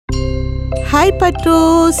Hi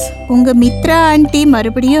பட்ரூஸ், உங்க Mitra aunty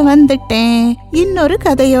மறுபடியும் வந்துட்டேன் இன்னொரு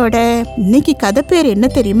கதையோட. இன்னைக்கு கதை பேர் என்ன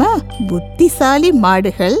தெரியுமா? புத்திசாலி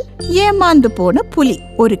மாடுகள் ஏமாந்து போன புலி.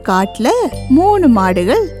 ஒரு காட்டுல 3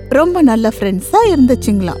 மாடுகள் ரொம்ப நல்ல ஃப்ரெண்ட்ஸா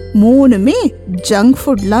இருந்துச்சுங்களாம். 3மே ஜங்க்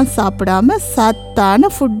ஃபுட்லாம் சாப்பிடாம சத்தான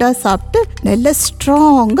ஃபுட்டா சாப்பிட்டு நல்ல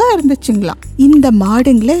ஸ்ட்ராங்கா இருந்துச்சுங்களாம். இந்த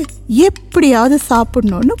மாடுங்களை எப்படியாவது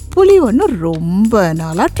சாப்பிடணும்னு புலி ஒன்று ரொம்ப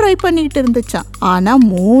நாளா ட்ரை பண்ணிட்டு இருந்துச்சான். ஆனா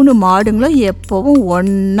 3 மாடுங்களும் எப்பவும்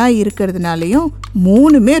ஒன்னா இருக்கிறதுனாலயும்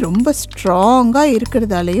 3மே ரொம்ப ஸ்ட்ராங்கா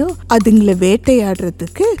இருக்கிறதாலயும் அதுங்களை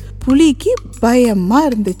வேட்டையாடுறதுக்கு புலிக்கு பயமா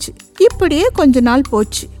இருந்துச்சு. இப்படியே கொஞ்ச நாள்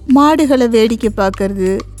போச்சு. மாடுகளை வேடிக்கை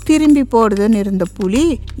பார்க்கறது, திரும்பி போடுதுன்னு இருந்த புலி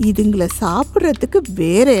இதுங்களை சாப்பிட்றதுக்கு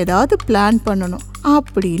வேற ஏதாவது பிளான் பண்ணணும்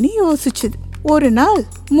அப்படின்னு யோசிச்சுது. ஒரு நாள்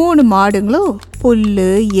 3 மாடுங்களும் புல்லு,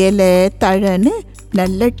 இலை, தழைன்னு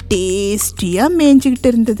நல்ல டேஸ்டியா மேய்ஞ்சுக்கிட்டு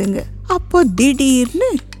இருந்ததுங்க. அப்போ திடீர்னு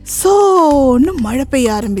சோன்னு மழை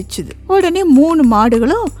பெய்ய ஆரம்பிச்சுது. உடனே 3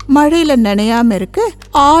 மாடுகளும் மழையில நனையாம இருக்க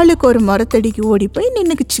ஆளுக்கு ஒரு மரத்தடிக்கு ஓடி போய்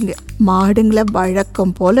நின்னுக்குச்சுங்க. மாடுங்களை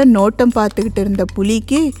வழக்கம் போல நோட்டம் பார்த்துக்கிட்டு இருந்த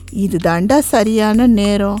புலிக்கு இது தாண்டா சரியான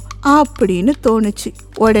நேரம் அப்படின்னு தோணுச்சு.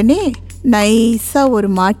 உடனே நைஸா ஒரு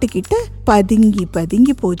மாட்டுக்கிட்ட பதுங்கி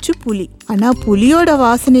பதுங்கி போச்சு புலி. ஆனா புலியோட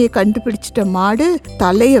வாசனையை கண்டுபிடிச்சிட்ட மாடு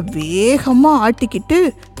தலைய வேகமா ஆட்டிக்கிட்டு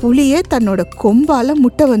புலிய தன்னோட கொம்பால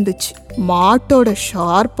முட்டை வந்துச்சு. மாட்டோட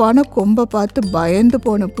ஷார்ப்பான கொம்பை பார்த்து பயந்து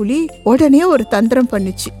போன புலி உடனே ஒரு தந்திரம்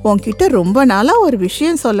பண்ணுச்சு. உன்கிட்ட ரொம்ப நாளா ஒரு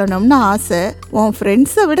விஷயம் சொல்லணும்னு ஆசை. உன்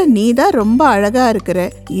ஃப்ரெண்ட்ஸை விட நீ தான் ரொம்ப அழகா இருக்கிற.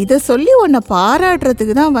 இத சொல்லி உன்னை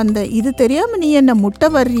பாராட்டுறதுக்கு தான் வந்தேன். இது தெரியாம நீ என்ன முட்டை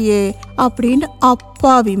வர்றியே அப்படின்னு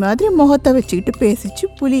அப்பாவி மாதிரி முகத்தை வச்சுக்கிட்டு பேசிச்சு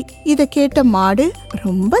புலி. இத கேட்ட மாடு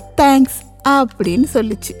ரொம்ப தேங்க்ஸ் அப்படின்னு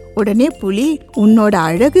சொல்லிச்சு. உடனே புலி, உன்னோட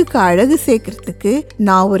அழகுக்கு அழகு சேர்க்கறதுக்கு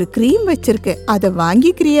நான் ஒரு கிரீம் வச்சிருக்கேன், அதை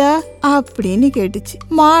வாங்கிக்கிறியா அப்படின்னு கேட்டுச்சு.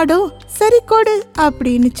 மாடும் சரி கொடு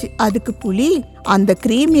அப்படின்னுச்சு. அதுக்கு புலி, அந்த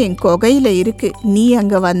கிரீம் என் கொகையில இருக்கு, நீ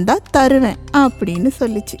அங்க வந்தா தருவேன் அப்படின்னு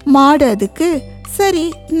சொல்லிச்சு. மாடு அதுக்கு சரி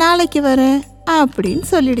நாளைக்கு வரேன் அப்படின்னு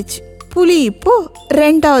சொல்லிடுச்சு. புலி இப்போ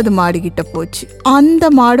 2வது மாடு கிட்ட போச்சு. அந்த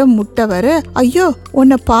மாடு முட்டை வர, ஐயோ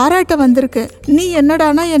உன்னை பாராட்ட வந்திருக்க, நீ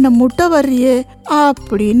என்னடானா என்ன முட்டை வர்றியே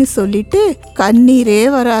அப்படின்னு சொல்லிட்டு கண்ணீரே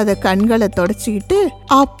வராத கண்களை தொடச்சிக்கிட்டு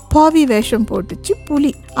அப்பாவி வேஷம் போட்டுச்சு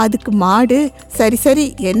புலி. அதுக்கு மாடு சரி சரி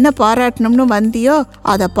என்ன பாராட்டணும்னு வந்தியோ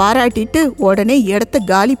அதை பாராட்டிட்டு உடனே இடத்த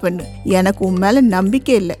காலி பண்ணு, எனக்கு உன் மேல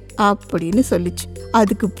நம்பிக்கை இல்லை அப்படின்னு சொல்லிச்சு.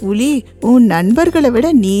 அதுக்கு புலி, உன் நண்பர்களை விட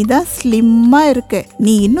நீ தான் ஸ்லிம்மா இருக்க,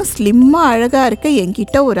 நீ இன்னும் ஸ்லிம்மா அழகா இருக்க,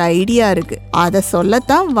 என்கிட்ட ஒரு ஐடியா இருக்கு, அதை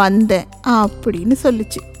சொல்லத்தான் வந்தேன் அப்படின்னு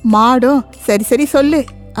சொல்லிச்சு. மாடும் சரி சரி சொல்லு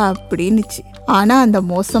அப்படின்னுச்சு. ஆனா அந்த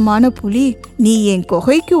மோசமான புலி, நீ என்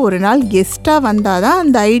குகைக்கு ஒரு நாள் கெஸ்டா வந்தாதான்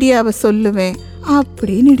அந்த ஐடியாவை சொல்லுவேன்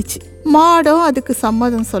அப்படின்னுடுச்சு. மாடும் அதுக்கு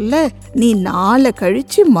சம்மதம் சொல்ல, நீ நாளை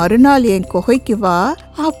கழிச்சு மறுநாள் என் குகைக்கு வா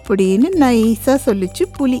அப்படின்னு நைஸா சொல்லிச்சு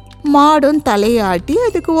புலி. மாடும் தலையாட்டி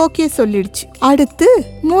அதுக்கு ஓகே சொல்லிடுச்சு. அடுத்து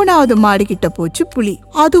 3வது மாடு கிட்ட போச்சு புலி.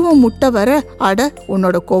 அதுவும் முட்டை வர, அட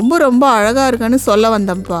உன்னோட கொம்பு ரொம்ப அழகா இருக்குன்னு சொல்ல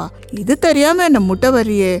வந்தப்பா, இது தெரியாம என்ன முட்டை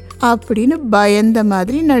வரியே அப்படின்னு பயந்த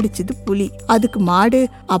மாதிரி நடிச்சுது புலி. அதுக்கு மாடு,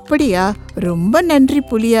 அப்படியா, ரொம்ப நன்றி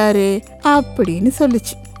புலியாரு அப்படின்னு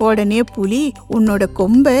சொல்லிச்சு. உடனே புலி, உன்னோட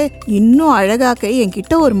கொம்பை இன்னும் அழகாக்க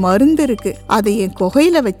என்கிட்ட ஒரு மருந்து இருக்கு, அதை என்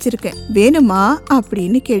குகையில வச்சிருக்கேன், வேணுமா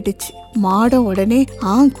அப்படின்னு கேட்டுச்சு. மாடம் உடனே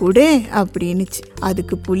குடு அப்படின்னுச்சு.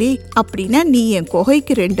 அதுக்கு புலி, அப்படின்னா நீ என்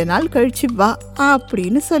குகைக்கு 2 நாள் கழிச்சு வா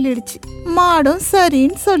அப்படின்னு சொல்லிடுச்சு. மாடும்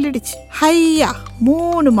சரின்னு சொல்லிடுச்சு. ஹையா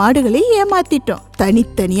 3 மாடுகளை ஏமாத்திட்டோம்.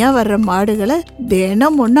 தனித்தனியா வர்ற மாடுகளை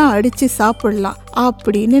தினம் ஒன்னா அடிச்சு சாப்பிடலாம்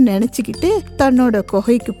அப்படின்னு நினைச்சுக்கிட்டு தன்னோட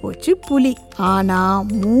குகைக்கு போச்சு புலி. ஆனா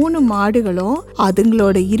 3 மாடுகளும்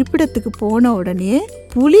அதுங்களோட இருப்பிடத்துக்கு போன உடனே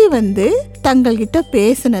புலி வந்து தங்கள்கிட்ட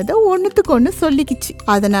பேசினதை ஒண்ணுத்துக்கு ஒண்ணு சொல்லிக்கிச்சு.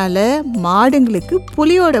 அதனால மாடுங்களுக்கு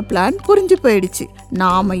புலியோட பிளான் புரிஞ்சு போயிடுச்சு.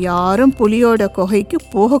 நாம யாரும் புலியோட குகைக்கு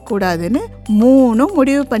போக கூடாதுன்னு 3ம்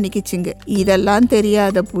முடிவு பண்ணிக்கிச்சுங்க. இதெல்லாம்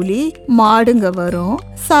தெரியாத புலி மாடுங்க வரும்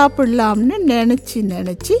சாப்பிடலாம்னு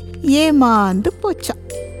நினைச்சு ஏமாந்து போச்சான்.